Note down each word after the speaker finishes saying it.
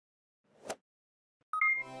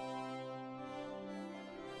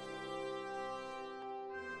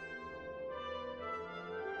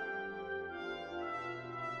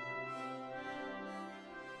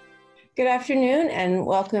Good afternoon and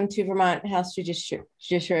welcome to Vermont House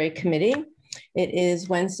Judiciary Committee. It is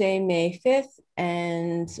Wednesday, May 5th,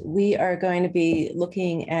 and we are going to be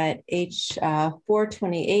looking at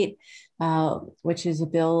H.428, which is a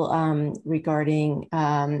bill regarding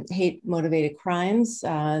hate-motivated crimes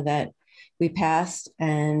that we passed,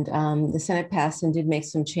 and the Senate passed and did make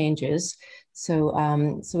some changes.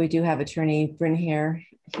 So we do have Attorney Bryn Hare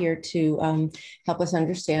here to help us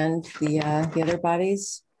understand the other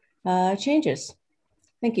body's changes.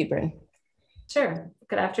 Thank you, Bryn. Sure.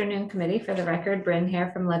 Good afternoon, committee. For the record, Bryn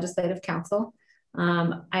Hare from Legislative Council.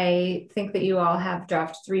 I think that you all have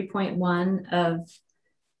draft 3.1 of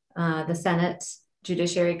the Senate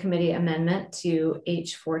Judiciary Committee amendment to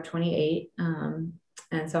H.428.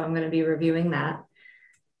 And so I'm going to be reviewing that.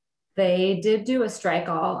 They did do a strike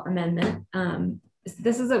all amendment.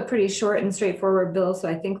 This is a pretty short and straightforward bill, so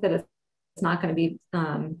I think that it's not going to be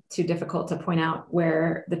too difficult to point out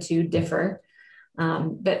where the two differ.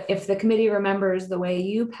 But if the committee remembers, the way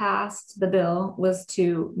you passed the bill was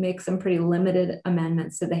to make some pretty limited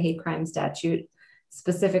amendments to the hate crime statute.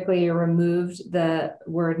 Specifically, you removed the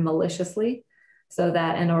word maliciously, so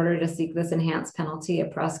that in order to seek this enhanced penalty, a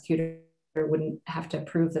prosecutor wouldn't have to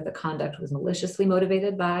prove that the conduct was maliciously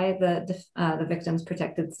motivated by the victim's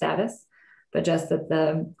protected status, but just that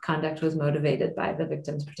the conduct was motivated by the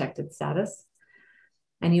victim's protected status.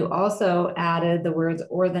 And you also added the words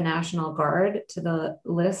 "or the National Guard" to the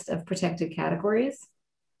list of protected categories.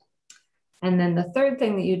 And then the third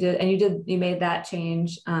thing that you did, and you made that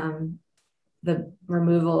change, the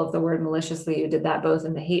removal of the word maliciously, you did that both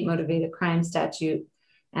in the hate motivated crime statute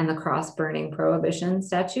and the cross burning prohibition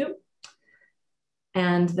statute.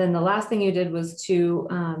 And then the last thing you did was to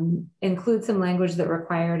include some language that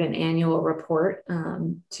required an annual report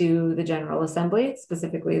to the General Assembly,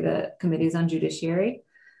 specifically the Committees on Judiciary,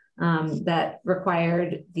 that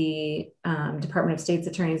required the Department of State's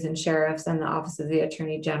attorneys and sheriffs and the Office of the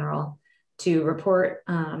Attorney General to report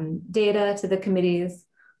data to the committees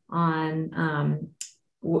on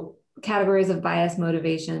categories of bias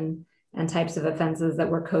motivation and types of offenses that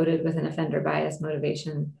were coded with an offender bias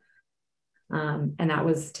motivation. And that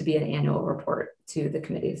was to be an annual report to the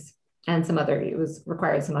committees, and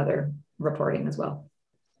required some other reporting as well.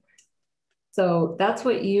 So that's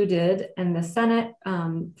what you did. And the Senate,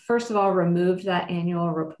 first of all, removed that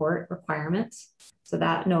annual report requirement. So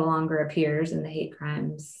that no longer appears in the hate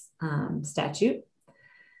crimes statute.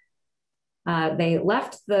 They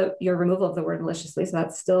left your removal of the word maliciously, so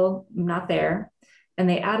that's still not there. And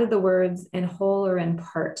they added the words "in whole or in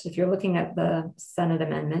part." If you're looking at the Senate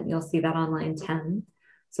amendment, you'll see that on line 10.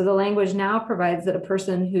 So the language now provides that a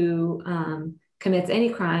person who commits any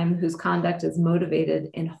crime whose conduct is motivated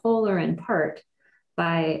in whole or in part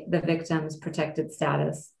by the victim's protected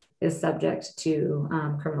status is subject to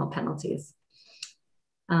criminal penalties.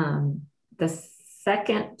 The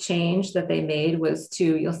second change that they made was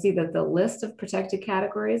you'll see that the list of protected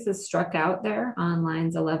categories is struck out there on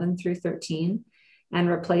lines 11 through 13. And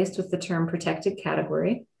replaced with the term protected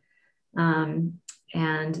category. And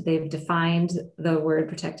they've defined the word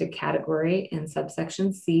protected category in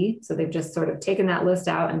subsection C. So they've just sort of taken that list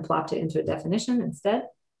out and plopped it into a definition instead.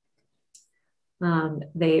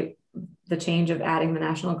 The change of adding the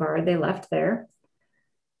National Guard, they left there.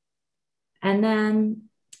 And then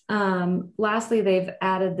lastly, they've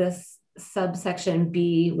added this subsection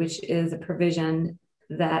B, which is a provision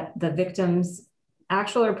that the victim's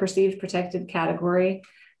actual or perceived protected category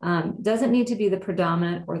doesn't need to be the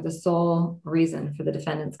predominant or the sole reason for the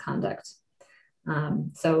defendant's conduct.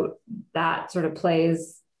 So that sort of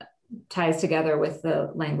ties together with the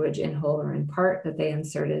language "in whole or in part" that they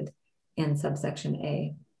inserted in subsection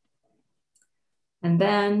A. And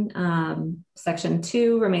then section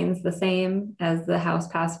 2 remains the same as the House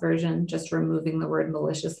passed version, just removing the word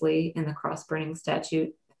maliciously in the cross burning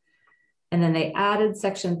statute. And then they added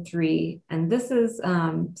section 3, and this is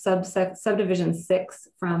subdivision 6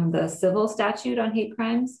 from the civil statute on hate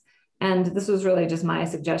crimes. And this was really just my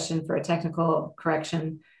suggestion for a technical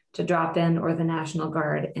correction to drop in "or the National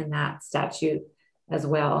Guard" in that statute as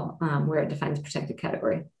well, where it defines protected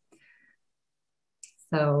category.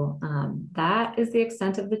 So that is the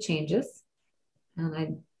extent of the changes. And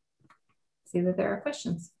I see that there are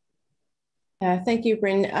questions. Thank you,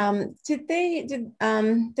 Bryn. Did they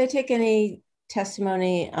take any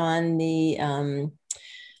testimony on the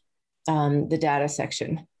data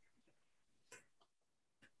section?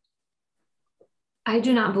 I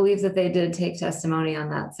do not believe that they did take testimony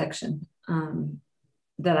on that section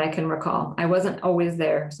that I can recall. I wasn't always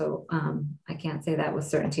there, so I can't say that with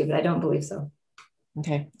certainty, but I don't believe so.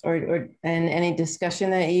 Okay. And any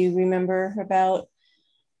discussion that you remember about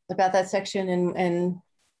about that section and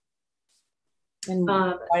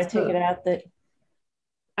why to take it out? That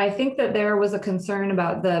I think that there was a concern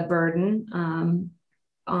about the burden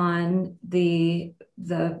on the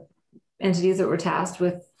entities that were tasked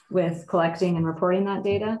with collecting and reporting that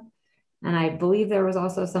data. And I believe there was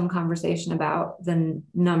also some conversation about the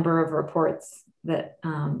number of reports that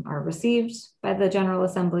are received by the General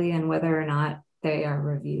Assembly and whether or not they are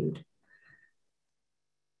reviewed.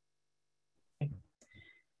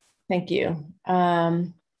 Thank you.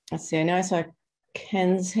 Let's see, I know I saw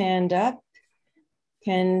Ken's hand up.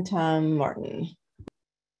 Ken Tom Martin.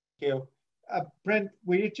 Thank you. Brent,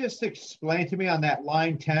 will you just explain to me on that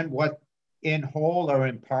line 10, what in whole or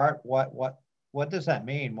in part, what does that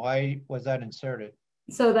mean? Why was that inserted?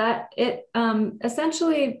 So that it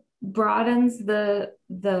essentially broadens the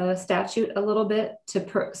statute a little bit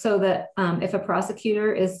so that if a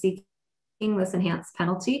prosecutor is seeking this enhanced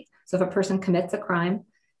penalty, so if a person commits a crime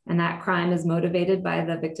and that crime is motivated by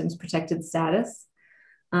the victim's protected status,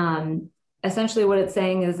 essentially what it's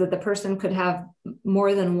saying is that the person could have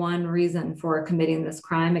more than one reason for committing this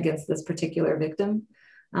crime against this particular victim.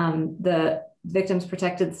 The victim's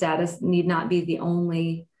protected status need not be the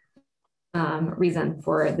only reason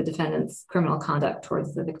for the defendant's criminal conduct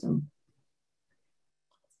towards the victim.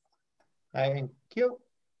 Thank you.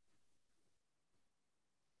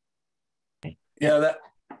 Yeah,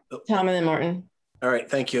 Tom and then Martin. All right,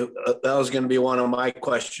 thank you. That was going to be one of my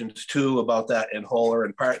questions too about that in whole or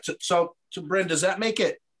in part. So Brent, does that make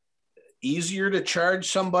it easier to charge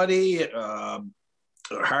somebody,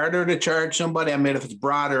 harder to charge somebody? I mean, if it's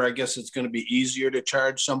broader, I guess it's going to be easier to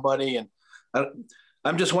charge somebody. And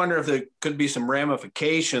I'm just wondering if there could be some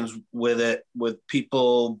ramifications with it, with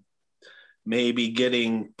people maybe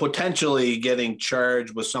potentially getting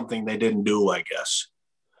charged with something they didn't do, I guess.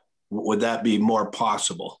 Would that be more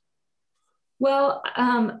possible? Well,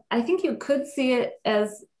 I think you could see it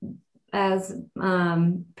as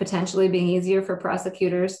potentially being easier for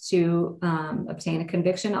prosecutors to obtain a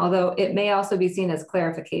conviction, although it may also be seen as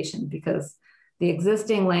clarification because the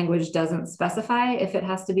existing language doesn't specify if it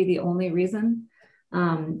has to be the only reason.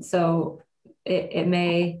 So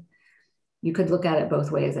you could look at it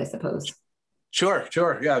both ways, I suppose. Sure.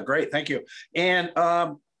 Yeah, great. Thank you. And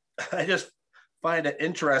I just find it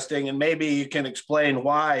interesting, and maybe you can explain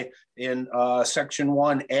why in section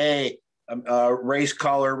 1A, race,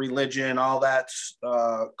 color, religion, all that's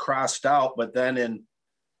crossed out, but then in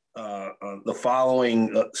the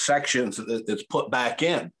following sections, it's put back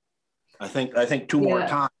in. I think two more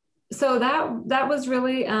times. So that was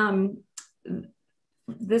really I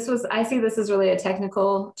see this as really a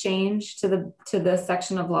technical change to this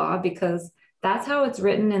section of law because that's how it's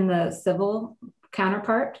written in the civil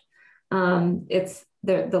counterpart. It's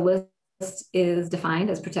the list is defined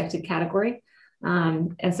as protected category.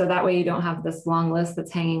 And so that way you don't have this long list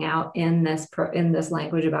that's hanging out in this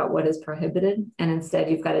language about what is prohibited. And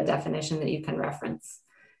instead you've got a definition that you can reference.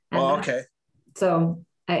 And okay. So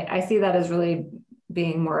I see that as really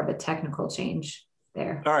being more of a technical change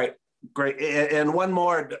there. All right, great. And one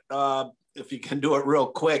more, if you can do it real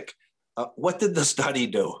quick, what did the study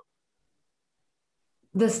do?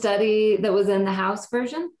 The study that was in the House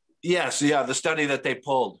version? Yes, yeah, the study that they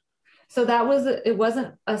pulled. So it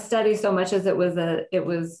wasn't a study so much as it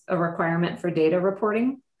was a requirement for data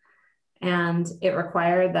reporting. And it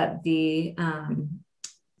required that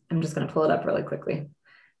I'm just going to pull it up really quickly.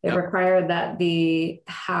 It required that the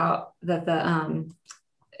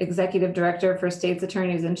executive director for states,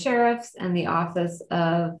 attorneys, and sheriffs and the office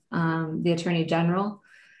of the attorney general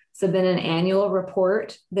submit an annual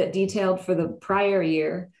report that detailed for the prior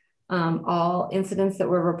year all incidents that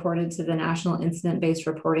were reported to the National Incident-Based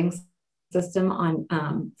Reporting System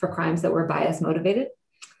for crimes that were bias motivated.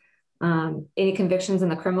 Any convictions in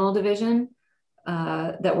the criminal division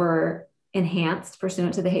that were enhanced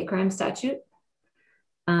pursuant to the hate crime statute.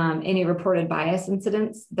 Any reported bias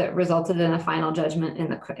incidents that resulted in a final judgment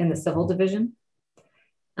in the civil division.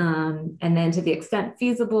 And then to the extent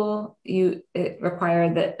feasible, it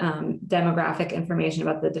required that demographic information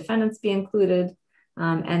about the defendants be included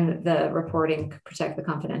and the reporting could protect the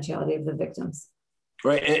confidentiality of the victims.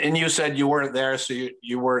 Right, and you said you weren't there, so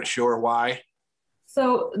you weren't sure why?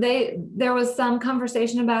 So there was some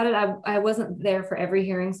conversation about it. I wasn't there for every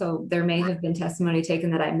hearing, so there may have been testimony taken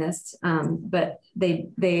that I missed. But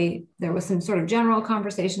there was some sort of general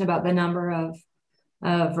conversation about the number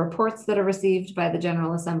of reports that are received by the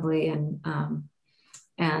General Assembly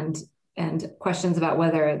and questions about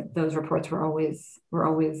whether those reports were always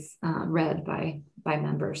read by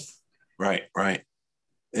members. Right.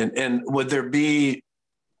 And would there be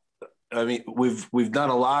I mean, we've done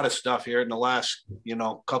a lot of stuff here in the last,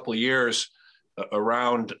 couple of years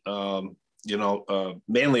around,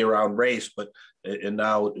 mainly around race, and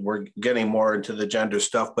now we're getting more into the gender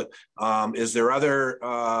stuff. But is there other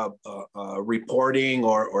reporting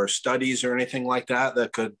or studies or anything like that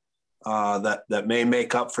that could that may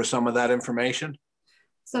make up for some of that information?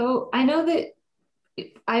 So I know that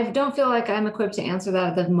I don't feel like I'm equipped to answer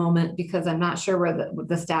that at the moment because I'm not sure where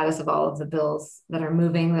the status of all of the bills that are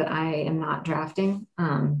moving that I am not drafting.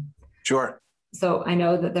 Sure. So I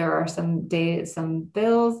know that there are some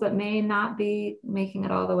bills that may not be making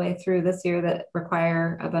it all the way through this year that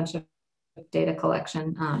require a bunch of data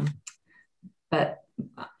collection, but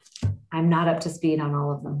I'm not up to speed on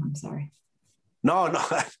all of them. I'm sorry. No,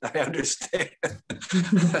 I understand.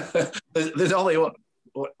 There's only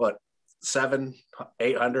what 700,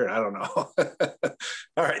 800, I don't know.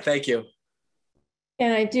 All right, thank you.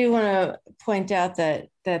 And I do want to point out that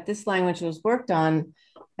this language was worked on,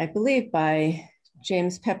 I believe, by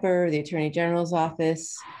James Pepper, the Attorney General's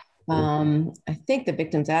office. I think the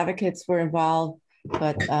victims advocates were involved,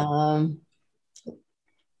 but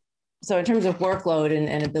so in terms of workload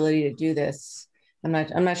and ability to do this, I'm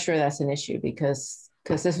not sure that's an issue because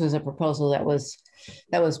this was a proposal that was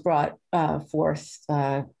brought forth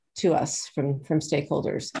to us from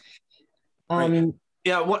stakeholders. Right.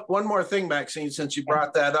 Yeah, one more thing, Maxine, since you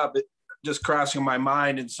brought that up, it just crossing my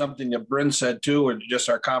mind, and something that Bryn said too, or just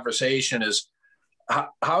our conversation is,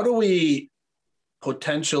 how do we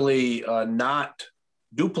potentially not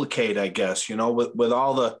duplicate, I guess, with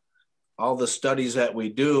all the studies that we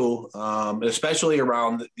do, especially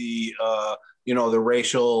around the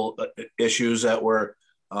racial issues that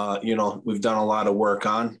we've done a lot of work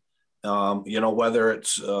on, whether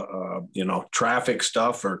it's, traffic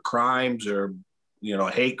stuff or crimes or,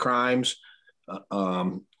 hate crimes.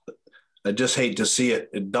 I just hate to see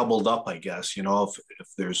it doubled up, I guess, if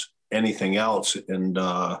there's anything else and,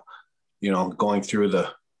 going through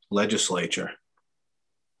the legislature.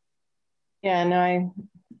 Yeah, no, I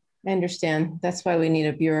understand. That's why we need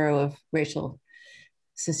a Bureau of Racial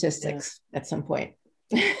Statistics at some point.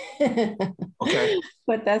 Okay.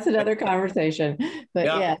 But that's another conversation. But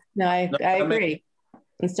yeah, no, I agree.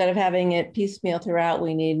 Instead of having it piecemeal throughout,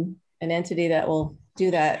 we need an entity that will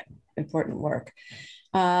do that important work.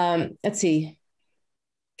 Let's see.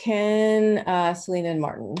 Ken, Selena, and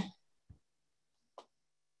Martin.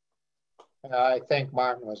 I think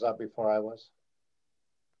Martin was up before I was.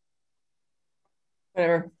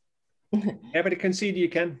 Whatever. Happy to concede you,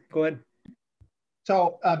 Ken. Go ahead.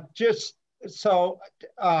 So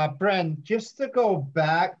Bren, just to go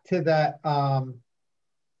back to that, I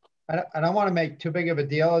don't want to make too big of a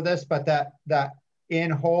deal of this, but that in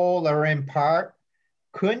whole or in part,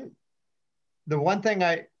 the one thing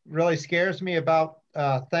that really scares me about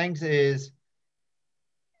things is,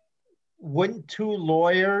 wouldn't two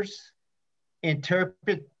lawyers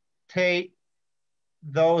interpret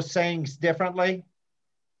those things differently?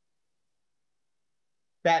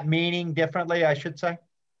 That meaning differently, I should say.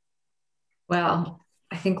 Well,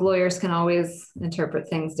 I think lawyers can always interpret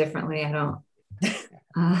things differently. I don't,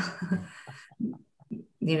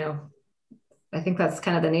 I think that's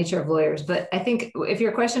kind of the nature of lawyers. But I think if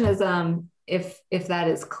your question is if that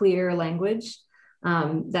is clear language,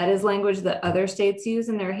 that is language that other states use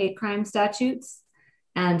in their hate crime statutes.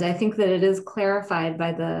 And I think that it is clarified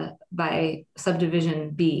by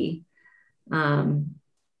subdivision B,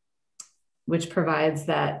 which provides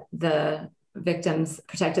that the victim's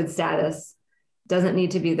protected status doesn't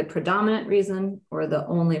need to be the predominant reason or the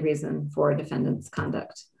only reason for a defendant's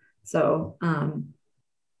conduct. So I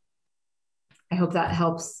hope that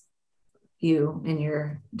helps you in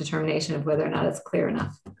your determination of whether or not it's clear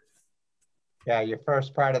enough. Yeah, your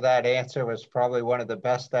first part of that answer was probably one of the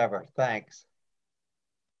best ever. Thanks.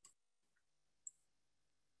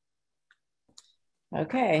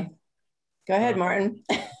 Okay, go ahead, Martin.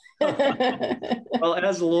 Well,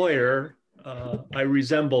 as a lawyer, I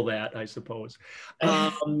resemble that, I suppose.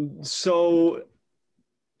 So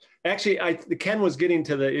actually, Ken was getting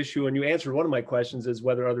to the issue, and you answered one of my questions, is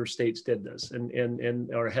whether other states did this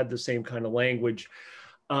and or had the same kind of language.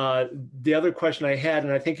 The other question I had,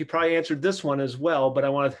 and I think you probably answered this one as well, but I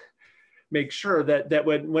want to make sure that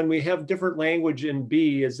when we have different language in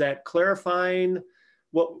B, is that clarifying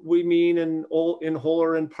what we mean in whole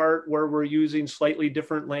or in part, where we're using slightly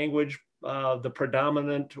different language, the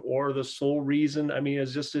predominant or the sole reason? I mean,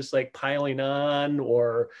 is this like piling on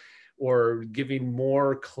or giving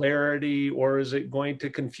more clarity, or is it going to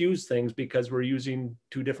confuse things because we're using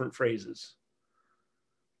two different phrases?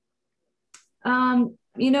 The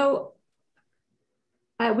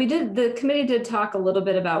committee did talk a little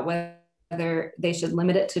bit about whether whether they should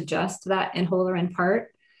limit it to just that in whole or in part.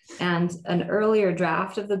 And an earlier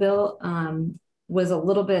draft of the bill was a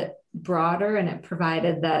little bit broader, and it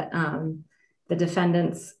provided that the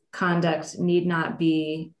defendant's conduct need not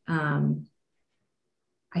be, I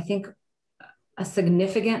think a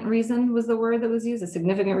significant reason was the word that was used, a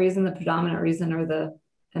significant reason, the predominant reason, or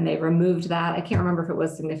and they removed that. I can't remember if it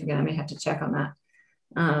was significant. I may have to check on that.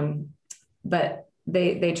 But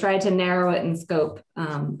they tried to narrow it in scope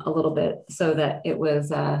a little bit so that it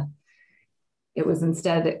was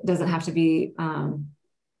instead, it doesn't have to be a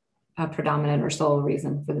predominant or sole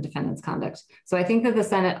reason for the defendant's conduct. So I think that the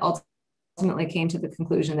Senate ultimately came to the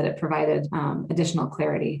conclusion that it provided additional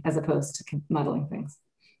clarity as opposed to muddling things,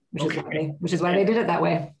 which is why they did it that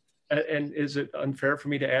way. And is it unfair for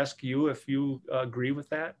me to ask you if you agree with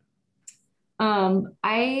that? To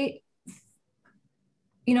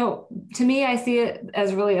me, I see it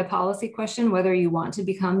as really a policy question, whether you want to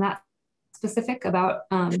become that specific about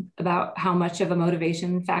how much of a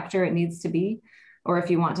motivation factor it needs to be, or if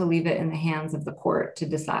you want to leave it in the hands of the court to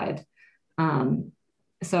decide.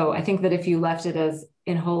 So I think that if you left it as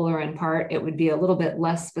in whole or in part, it would be a little bit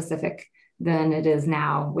less specific than it is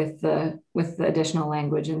now with the additional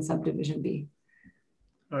language in subdivision B.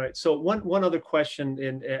 All right. So one other question,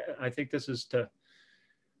 and I think this is to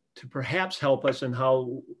perhaps help us in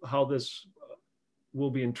how this will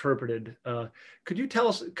be interpreted. Could you tell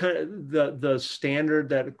us kind of the standard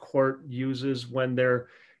that a court uses when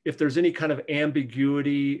if there's any kind of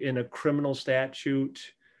ambiguity in a criminal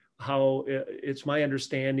statute? How it's my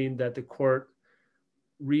understanding that the court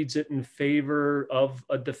reads it in favor of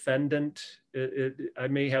a defendant. I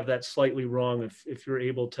may have that slightly wrong if you're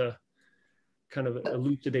able to kind of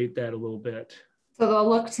elucidate that a little bit. So they'll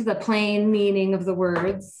look to the plain meaning of the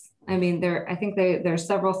words. I mean, I think there's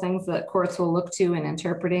several things that courts will look to in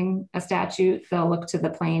interpreting a statute. They'll look to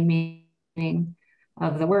the plain meaning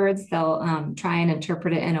of the words. They'll try and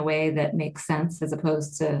interpret it in a way that makes sense, as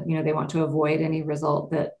opposed to, they want to avoid any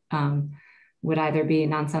result that would either be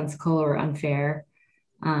nonsensical or unfair.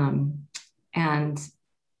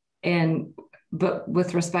 But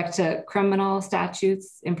with respect to criminal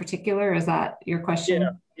statutes in particular, is that your question?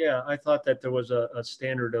 Yeah. I thought that there was a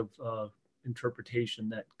standard of interpretation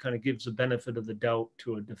that kind of gives the benefit of the doubt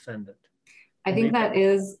to a defendant. I think that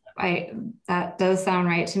does sound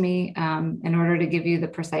right to me. In order to give you the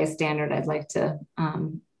precise standard, I'd like to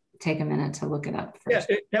take a minute to look it up first.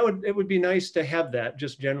 Yeah, it would be nice to have that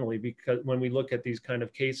just generally, because when we look at these kind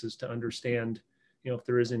of cases, to understand, if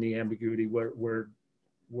there is any ambiguity, where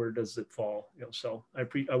does it fall? So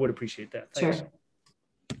I would appreciate that. Thanks. Sure.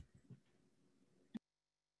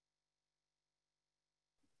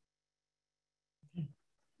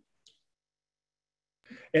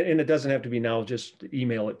 And it doesn't have to be now, just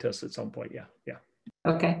email it to us at some point. Yeah.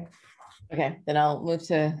 Okay, then I'll move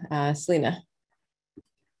to Selena.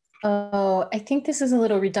 Oh, I think this is a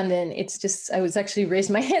little redundant. It's just, I was actually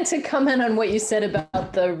raising my hand to comment on what you said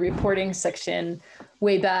about the reporting section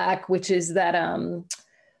way back, which is that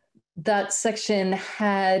that section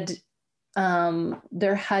had,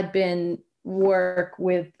 there had been work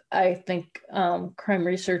with, I think, Crime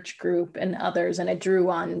Research Group and others, and I drew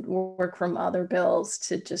on work from other bills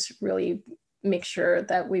to just really make sure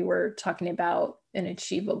that we were talking about an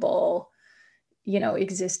achievable,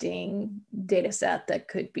 existing data set that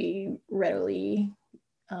could be readily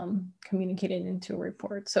communicated into a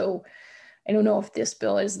report. So I don't know if this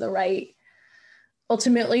bill is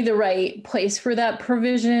ultimately the right place for that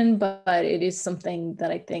provision, but it is something that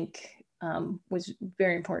I think was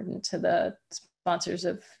very important to the sponsors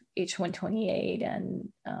of H.428, and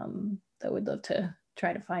that would love to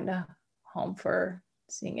try to find a home for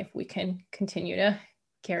seeing if we can continue to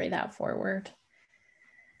carry that forward.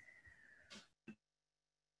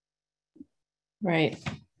 Right.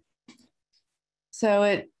 So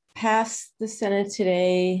it passed the Senate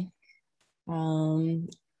today.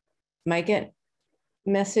 Might get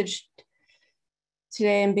messaged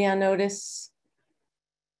today and be on notice.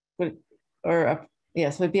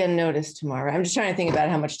 Yes, would be on notice tomorrow. I'm just trying to think about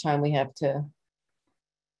how much time we have to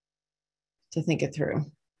think it through.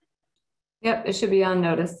 Yep, it should be on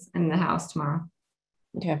notice in the House tomorrow.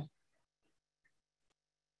 Okay.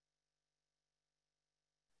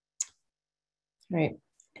 Right.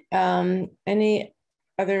 Any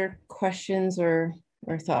other questions or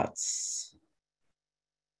thoughts?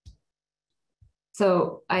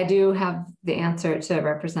 So I do have the answer to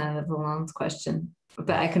Representative Lalonde's question,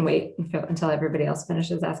 but I can wait until everybody else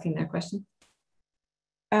finishes asking their question.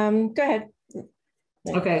 Go ahead.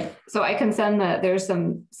 Okay, so I can send there's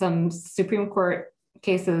some Supreme Court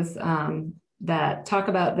cases that talk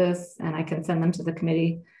about this, and I can send them to the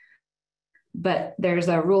committee. But there's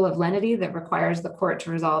a rule of lenity that requires the court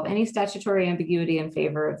to resolve any statutory ambiguity in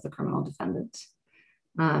favor of the criminal defendant.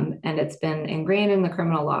 And it's been ingrained in the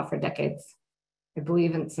criminal law for decades, I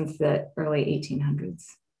believe since the early 1800s.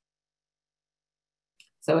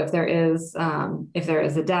 So if there is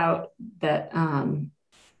a doubt that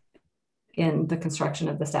in the construction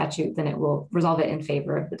of the statute, then it will resolve it in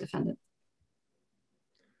favor of the defendant.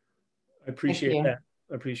 I appreciate that.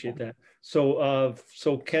 I appreciate that. So,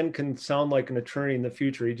 so Ken can sound like an attorney in the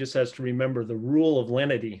future. He just has to remember the rule of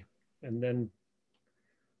lenity, and then.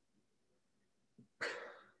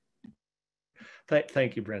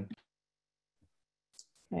 Thank you, Bryn.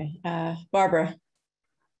 Okay, Barbara.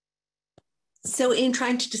 So in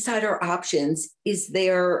trying to decide our options,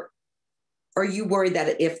 are you worried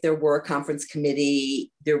that if there were a conference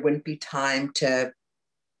committee, there wouldn't be time to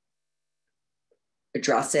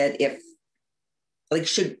address it?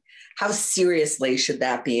 How seriously should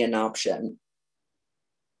that be an option?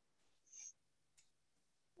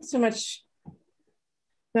 I'm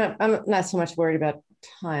not so much worried about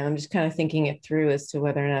time. I'm just kind of thinking it through as to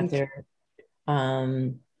whether or not there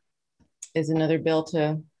is another bill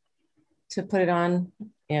to put it on.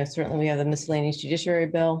 Certainly we have the miscellaneous judiciary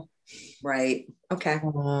bill. Right. Okay.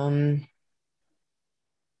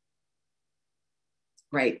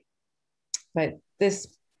 Right. But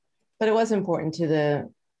it was important to the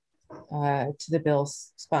bill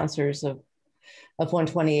sponsors of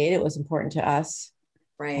 128. It was important to us.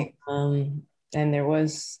 Right. And there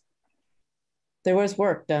was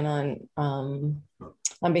work done on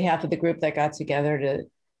behalf of the group that got together to,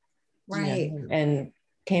 right, and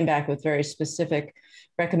came back with very specific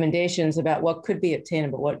recommendations about what could be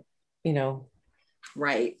obtainable,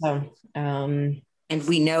 right. And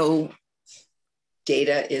we know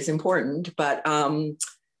data is important, but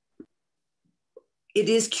it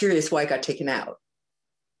is curious why it got taken out.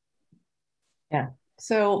 Yeah.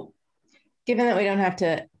 So given that we don't have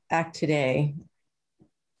to act today,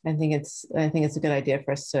 I think it's a good idea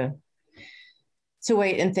for us to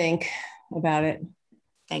wait and think about it.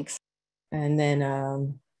 Thanks. And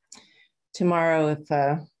then tomorrow, if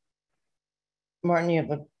Martin, you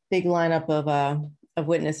have a big lineup of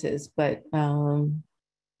witnesses, but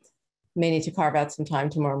may need to carve out some time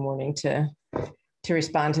tomorrow morning to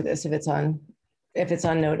respond to this if it's on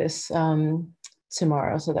notice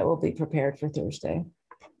tomorrow, so that we'll be prepared for Thursday.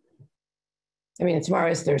 I mean, tomorrow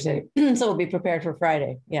is Thursday, so we'll be prepared for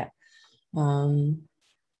Friday. Yeah.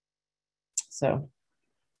 So.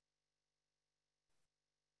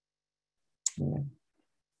 Yeah.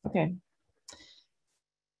 Okay.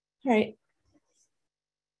 All right.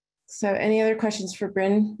 So any other questions for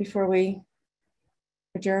Bryn before we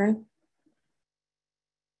adjourn?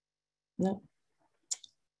 No.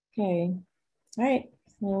 Okay. All right.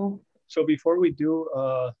 So before we do,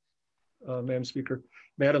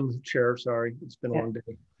 Madam Chair, sorry, it's been a long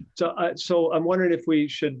day. So I'm wondering if we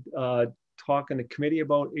should talk in the committee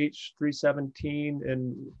about H.428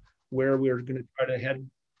 and where we're going to try to head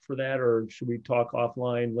for that, or should we talk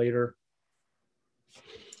offline later?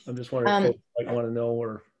 I'm just wondering if folks might want to know,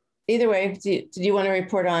 or either way. Did you want to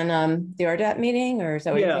report on the RDAP meeting, or is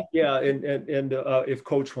that what you think? Yeah, and if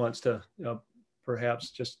Coach wants to, perhaps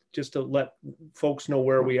just to let folks know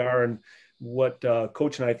where we are and what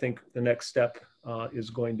Coach and I think the next step is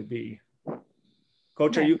going to be.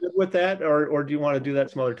 Coach, okay. Are you good with that, or do you want to do that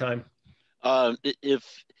some other time? If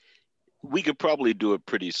we could probably do it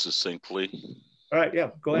pretty succinctly. All right, yeah,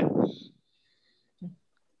 go ahead.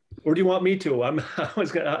 Or do you want me to? I'm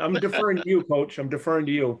deferring to you, Coach. I'm deferring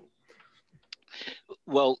to you.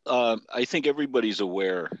 Well, I think everybody's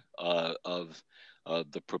aware of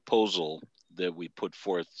the proposal that we put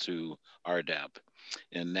forth to RDAP,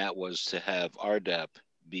 and that was to have RDAP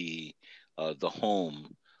be the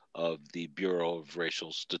home of the Bureau of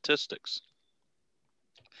Racial Statistics.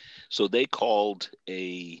 So they called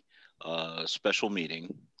a special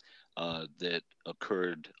meeting that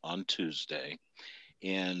occurred on Tuesday,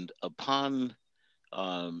 and upon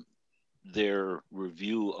their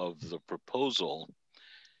review of the proposal,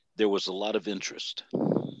 there was a lot of interest.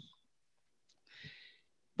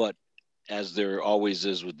 But as there always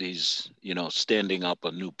is with these, standing up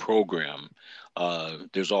a new program,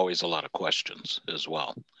 there's always a lot of questions as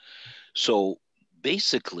well. So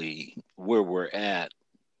basically where we're at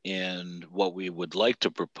and what we would like to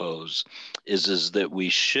propose is that we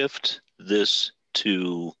shift this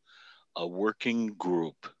to a working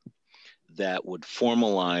group that would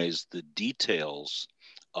formalize the details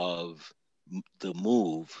of the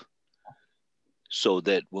move, so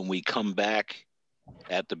that when we come back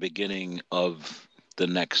at the beginning of the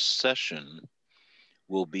next session,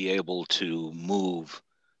 we'll be able to move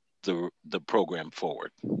the program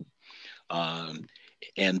forward.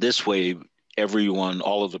 And this way, everyone,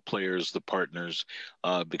 all of the players, the partners,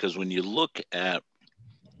 because when you look at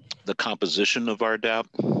the composition of RDAP,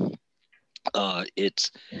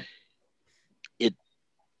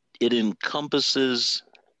 it encompasses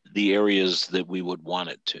the areas that we would want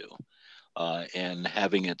it to. And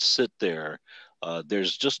having it sit there,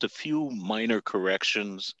 there's just a few minor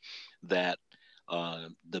corrections that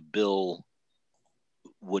the bill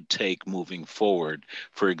would take moving forward.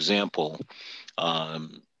 For example,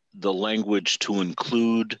 the language to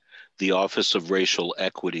include the Office of Racial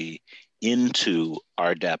Equity into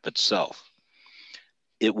RDAP itself.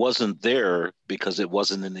 It wasn't there because it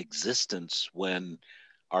wasn't in existence when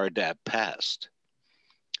RDAP passed.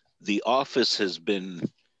 The office has been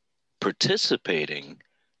participating,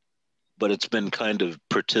 but it's been kind of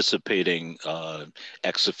participating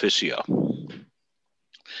ex officio.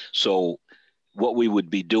 So what we would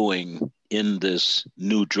be doing in this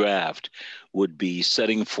new draft would be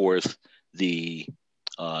setting forth the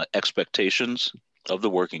expectations of the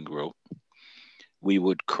working group. We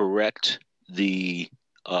would correct the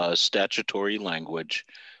statutory language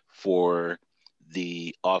for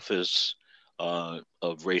the Office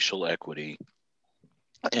of Racial Equity,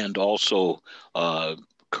 and also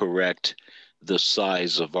correct the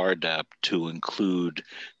size of RDAP to include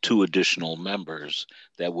 2 additional members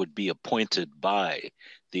that would be appointed by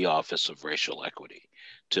the Office of Racial Equity,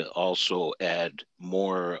 to also add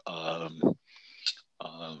more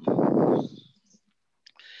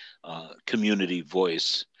community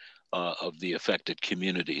voice of the affected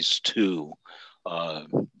communities to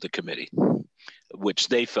the committee, which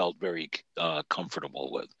they felt very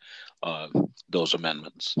comfortable with those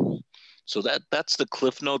amendments. So that's the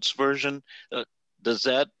Cliff Notes version. Does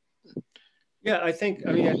that? Yeah, I think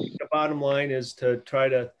the bottom line is to try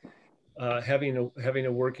to having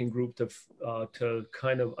a working group to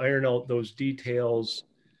kind of iron out those details,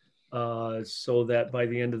 so that by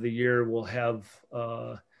the end of the year we'll have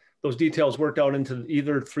those details worked out into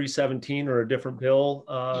either 317 or a different bill.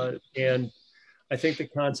 And I think the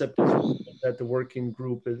concept is that the working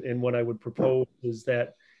group, and what I would propose is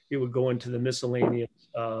that it would go into the miscellaneous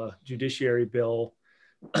judiciary bill.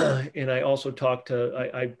 And I also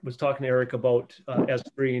I was talking to Eric about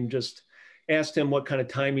S3 and just asked him what kind of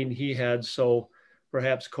timing he had. So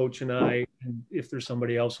perhaps Coach and I, and if there's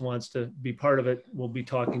somebody else who wants to be part of it, we'll be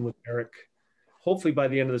talking with Eric, hopefully by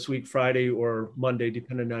the end of this week, Friday or Monday,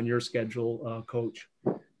 depending on your schedule, Coach,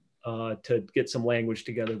 to get some language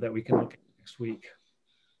together that we can look at next week.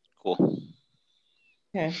 Cool.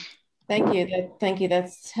 Okay. Thank you. Thank you.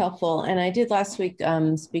 That's helpful. And I did last week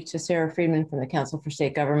speak to Sarah Friedman from the Council for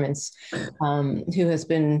State Governments, who has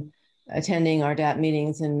been attending RDAP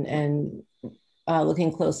meetings and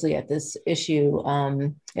looking closely at this issue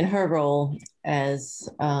in her role as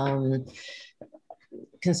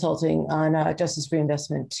consulting on Justice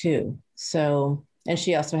Reinvestment too. So, and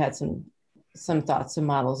she also had some thoughts and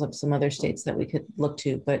models of some other states that we could look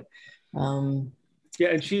to, but yeah,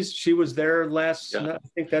 and she was there last. Yeah. I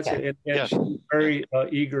think that's it. And she's very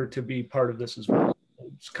eager to be part of this as well.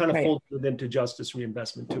 It's kind of folded into Justice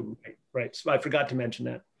Reinvestment too, right? So I forgot to mention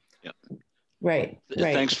that. Yeah. Right.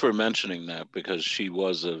 Thanks for mentioning that, because she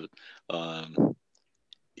was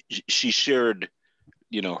she shared,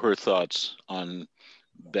 her thoughts on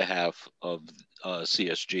behalf of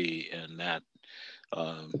CSG, and that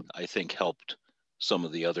I think helped some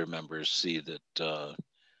of the other members see that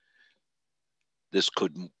this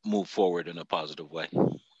could move forward in a positive way.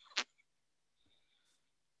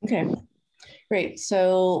 Okay, great.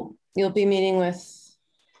 So you'll be meeting with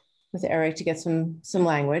Eric to get some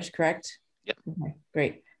language, correct? Yep. Okay,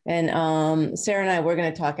 great. And Sarah and I, we're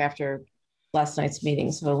going to talk after last night's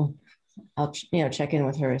meeting, so I'll check in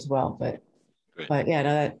with her as well. But yeah,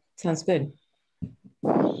 no, that sounds good.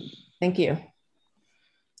 Thank you.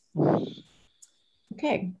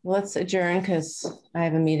 Okay, well, let's adjourn because I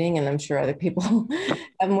have a meeting, and I'm sure other people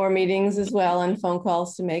have more meetings as well and phone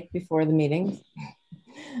calls to make before the meeting.